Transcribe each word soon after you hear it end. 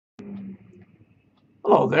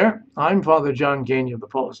Hello there. I'm Father John Geaney of the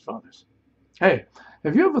Paulist Fathers. Hey,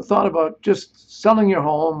 have you ever thought about just selling your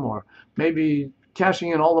home or maybe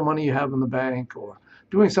cashing in all the money you have in the bank or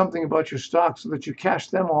doing something about your stock so that you cash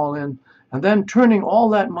them all in and then turning all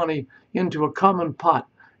that money into a common pot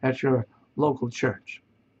at your local church?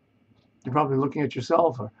 You're probably looking at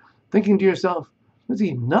yourself or thinking to yourself, is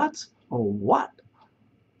he nuts or what?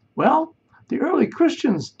 Well, the early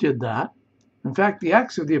Christians did that. In fact, the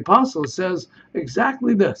Acts of the Apostles says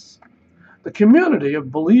exactly this. The community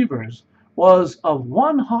of believers was of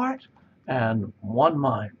one heart and one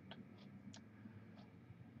mind.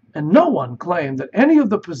 And no one claimed that any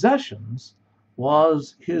of the possessions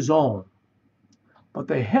was his own, but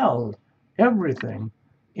they held everything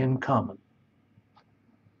in common.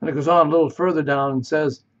 And it goes on a little further down and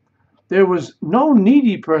says, there was no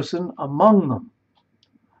needy person among them,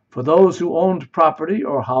 for those who owned property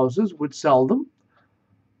or houses would sell them,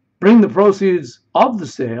 bring the proceeds of the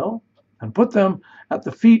sale, and put them at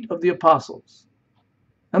the feet of the apostles.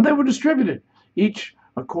 And they were distributed, each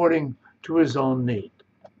according to his own need.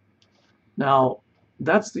 Now,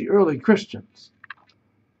 that's the early Christians.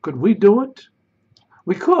 Could we do it?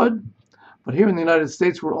 We could, but here in the United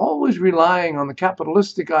States, we're always relying on the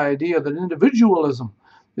capitalistic idea that individualism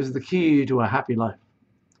is the key to a happy life.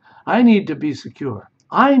 I need to be secure.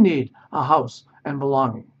 I need a house and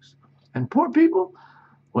belongings. And poor people,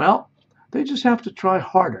 well, they just have to try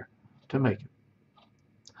harder to make it.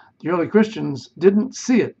 The early Christians didn't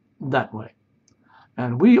see it that way.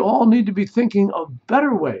 And we all need to be thinking of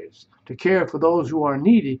better ways to care for those who are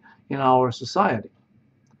needy in our society.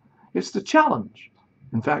 It's the challenge,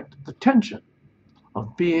 in fact, the tension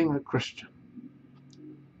of being a Christian.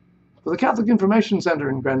 For the Catholic Information Center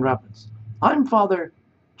in Grand Rapids, I'm Father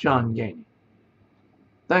John Geaney.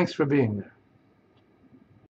 Thanks for being there.